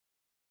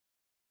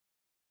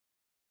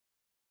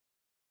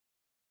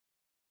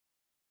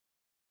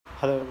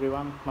Hello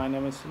everyone, my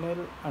name is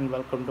Sunil and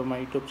welcome to my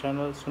YouTube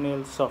channel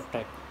Sunil Soft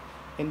Tech.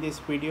 In this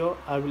video,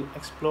 I will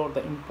explore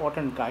the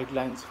important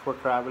guidelines for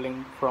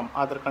traveling from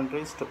other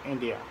countries to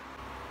India.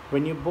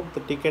 When you book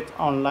the tickets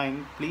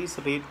online, please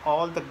read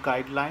all the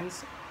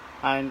guidelines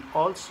and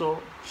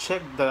also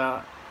check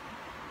the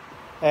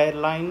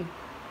airline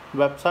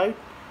website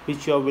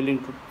which you are willing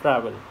to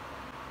travel.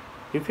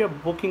 If you are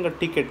booking a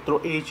ticket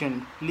through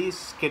agent,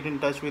 please get in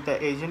touch with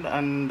the agent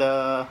and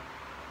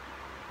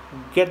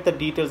get the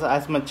details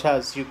as much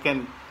as you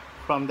can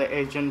from the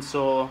agent.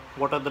 So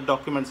what are the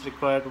documents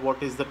required,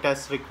 what is the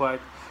test required,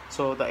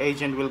 so the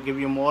agent will give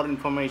you more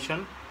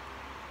information.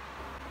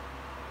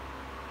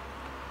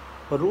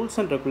 Rules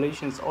and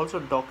regulations, also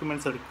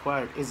documents are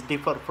required, is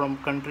differ from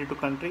country to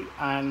country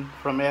and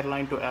from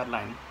airline to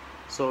airline.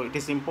 So it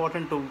is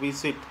important to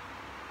visit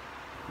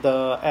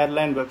the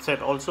airline website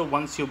also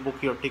once you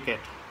book your ticket.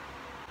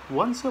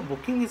 Once your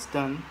booking is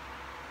done,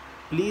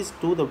 please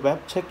do the web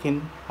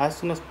check-in as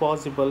soon as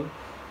possible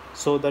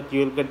so that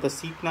you will get the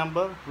seat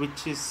number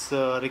which is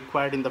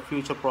required in the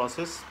future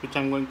process, which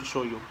I'm going to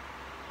show you.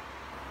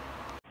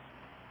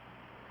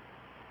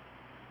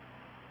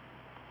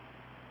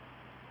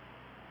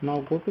 Now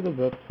go to the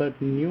website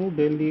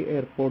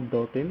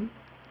newdelhiairport.in.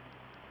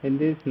 In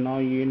this, now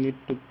you need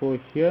to go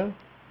here.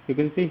 You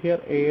can see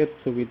here Air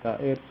Suvidha.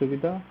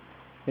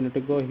 You need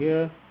to go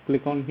here,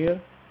 click on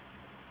here,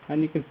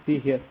 and you can see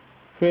here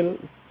fill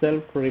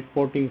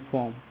self-reporting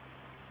form,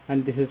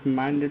 and this is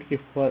mandatory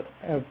for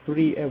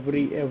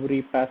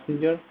every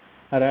passenger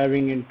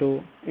arriving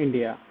into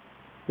India.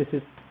 This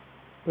is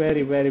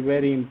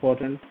very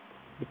important,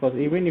 because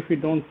even if you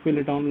don't fill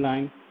it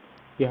online,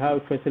 you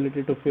have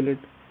facility to fill it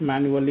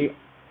manually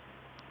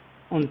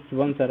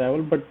once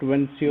arrival, but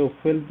once you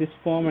fill this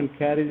form and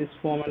carry this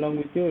form along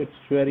with you, it's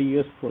very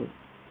useful.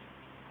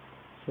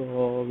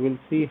 So we'll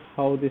see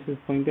how this is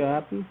going to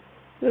happen.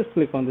 Just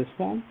click on this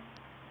form,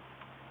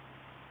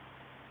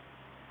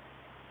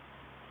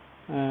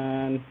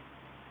 and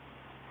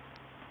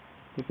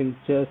you can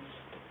just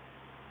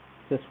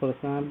for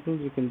example,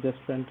 you can just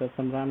enter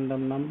some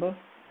random number.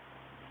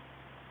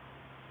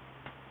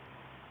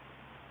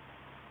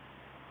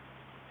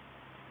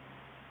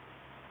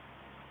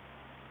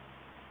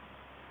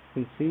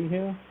 You can see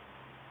here.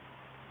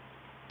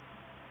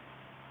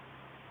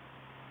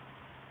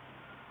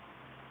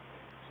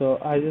 So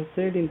as I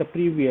said in the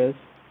previous,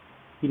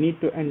 you need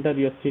to enter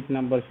your seat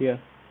number here.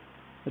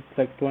 It's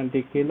like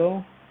 20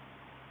 kilo.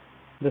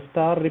 The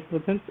star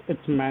represents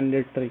it's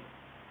mandatory.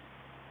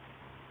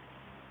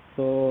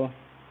 So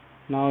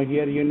now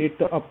here you need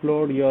to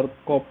upload your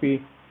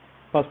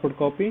passport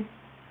copy.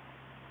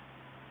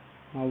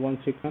 Now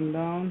once you come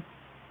down,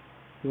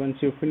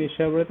 once you finish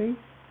everything,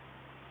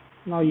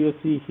 now you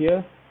see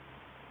here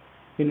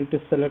you need to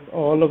select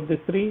all of the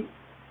three,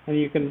 and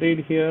you can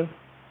read here,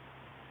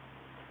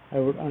 I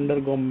would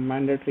undergo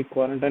mandatory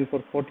quarantine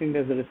for 14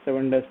 days, that is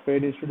 7 days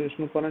paid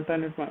institutional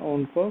quarantine at my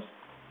own cost,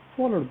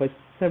 followed by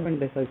 7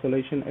 days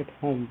isolation at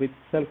home with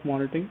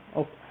self-monitoring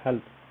of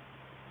health.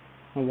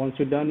 Now once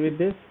you're done with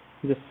this,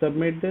 just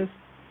submit this,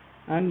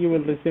 and you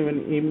will receive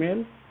an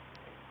email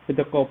with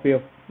a copy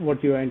of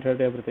what you entered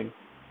everything.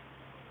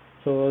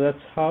 So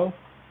that's how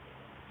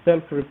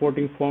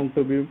self-reporting form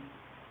to be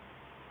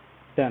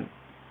done.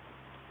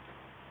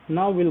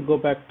 Now we'll go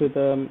back to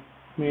the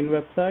main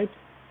website.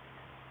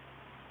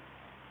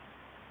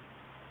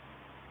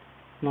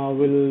 Now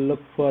we'll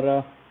look for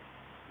a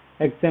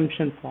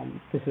exemption form.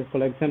 This is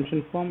called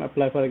exemption form.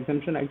 Apply for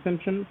exemption.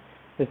 Exemption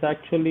is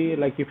actually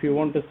like if you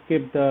want to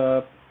skip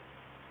the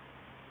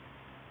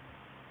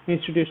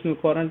institutional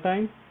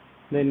quarantine,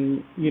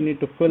 then you need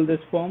to fill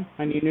this form,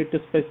 and you need to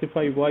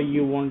specify why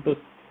you want to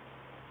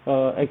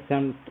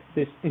exempt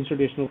this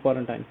institutional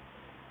quarantine.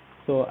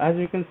 So as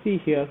you can see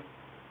here,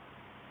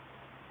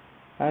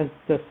 as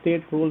the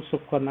state rules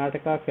of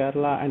Karnataka,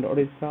 Kerala and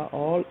Odisha,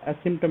 all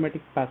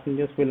asymptomatic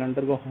passengers will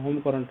undergo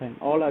home quarantine.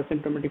 All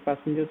asymptomatic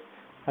passengers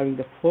having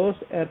the first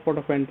airport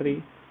of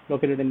entry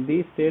located in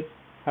these states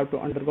have to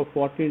undergo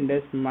 14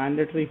 days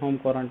mandatory home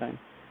quarantine.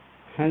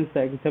 Hence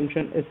the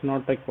exemption is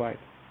not required.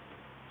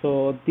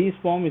 So this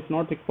form is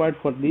not required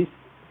for these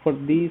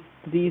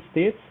three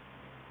states.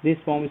 This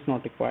form is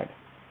not required.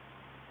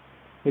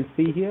 We'll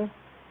see here.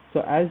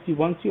 So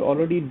once you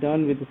already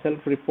done with the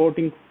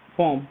self-reporting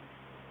form,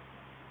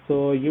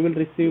 so you will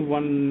receive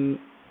one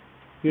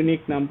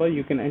unique number.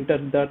 You can enter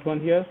that one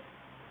here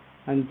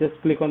and just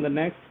click on the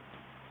next.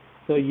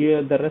 So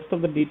here the rest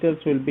of the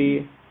details will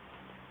be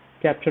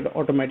captured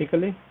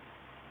automatically.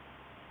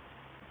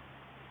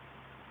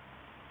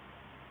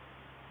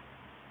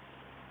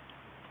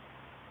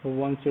 So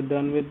once you're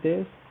done with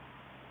this,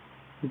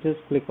 just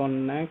click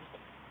on next.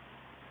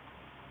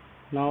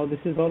 Now this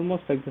is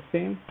almost like the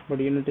same, but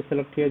you need to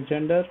select here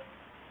gender,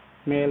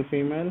 male,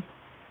 female,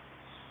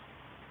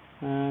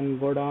 and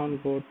go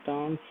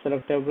down,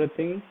 select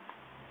everything,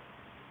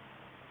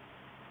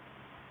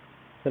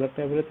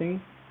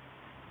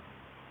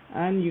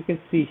 and you can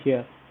see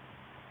here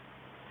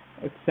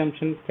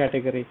exemption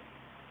category.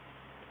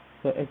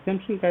 So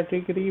exemption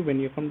category, when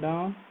you come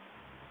down,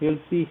 you'll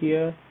see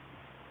here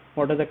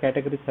what are the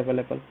categories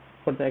available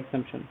for the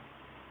exemption.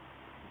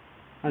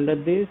 Under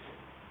this,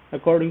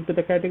 according to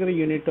the category,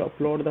 you need to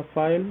upload the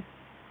file.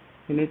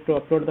 You need to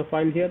upload the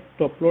file here.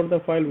 To upload the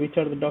file, which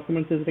are the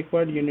documents is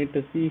required, you need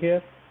to see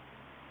here.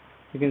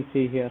 You can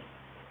see here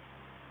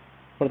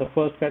for the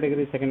first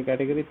category, second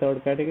category,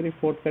 third category,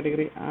 fourth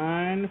category,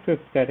 and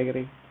fifth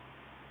category.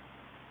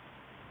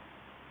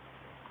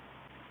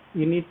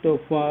 You need to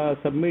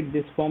submit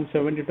this form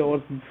 72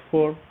 hours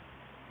before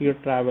your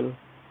travel.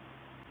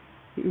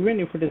 Even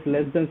if it is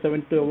less than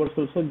 72 hours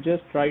also,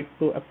 just try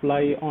to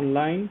apply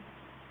online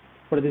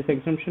for this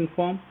exemption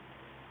form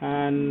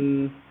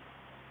and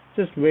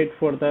just wait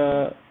for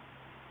the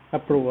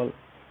approval.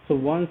 So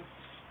once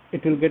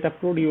it will get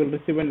approved, you will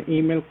receive an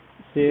email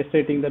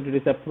stating that it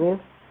is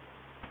approved.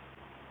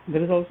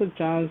 There is also a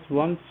chance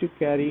once you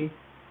carry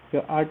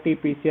your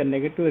RT-PCR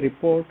negative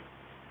report,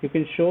 you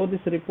can show this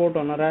report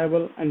on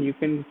arrival and you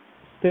can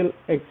still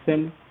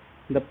exempt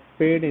the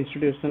paid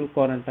institutional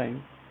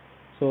quarantine.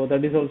 So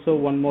that is also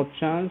one more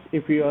chance.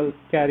 If you are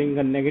carrying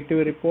a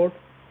negative report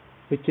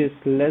which is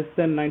less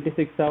than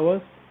 96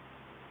 hours,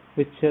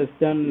 which has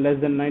done less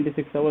than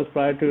 96 hours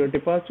prior to your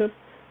departure,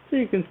 so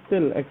you can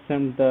still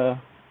exempt the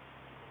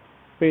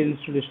paid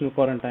institutional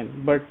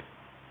quarantine. But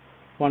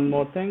one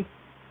more thing,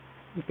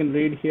 you can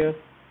read here,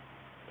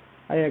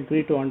 I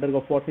agree to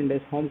undergo 14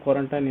 days home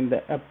quarantine in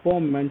the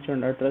above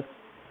mentioned address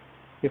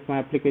if my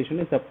application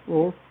is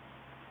approved.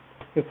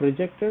 If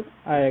rejected,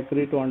 I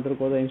agree to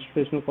undergo the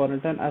institutional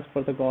quarantine as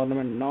per the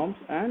government norms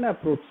and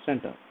approved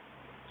center.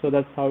 So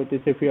that's how it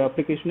is. If your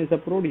application is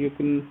approved, you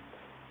can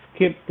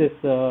skip this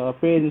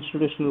paid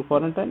institutional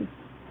quarantine.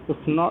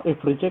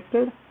 If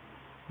rejected,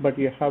 but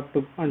you have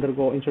to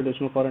undergo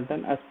institutional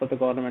quarantine as per the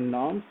government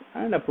norms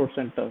and approved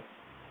centers.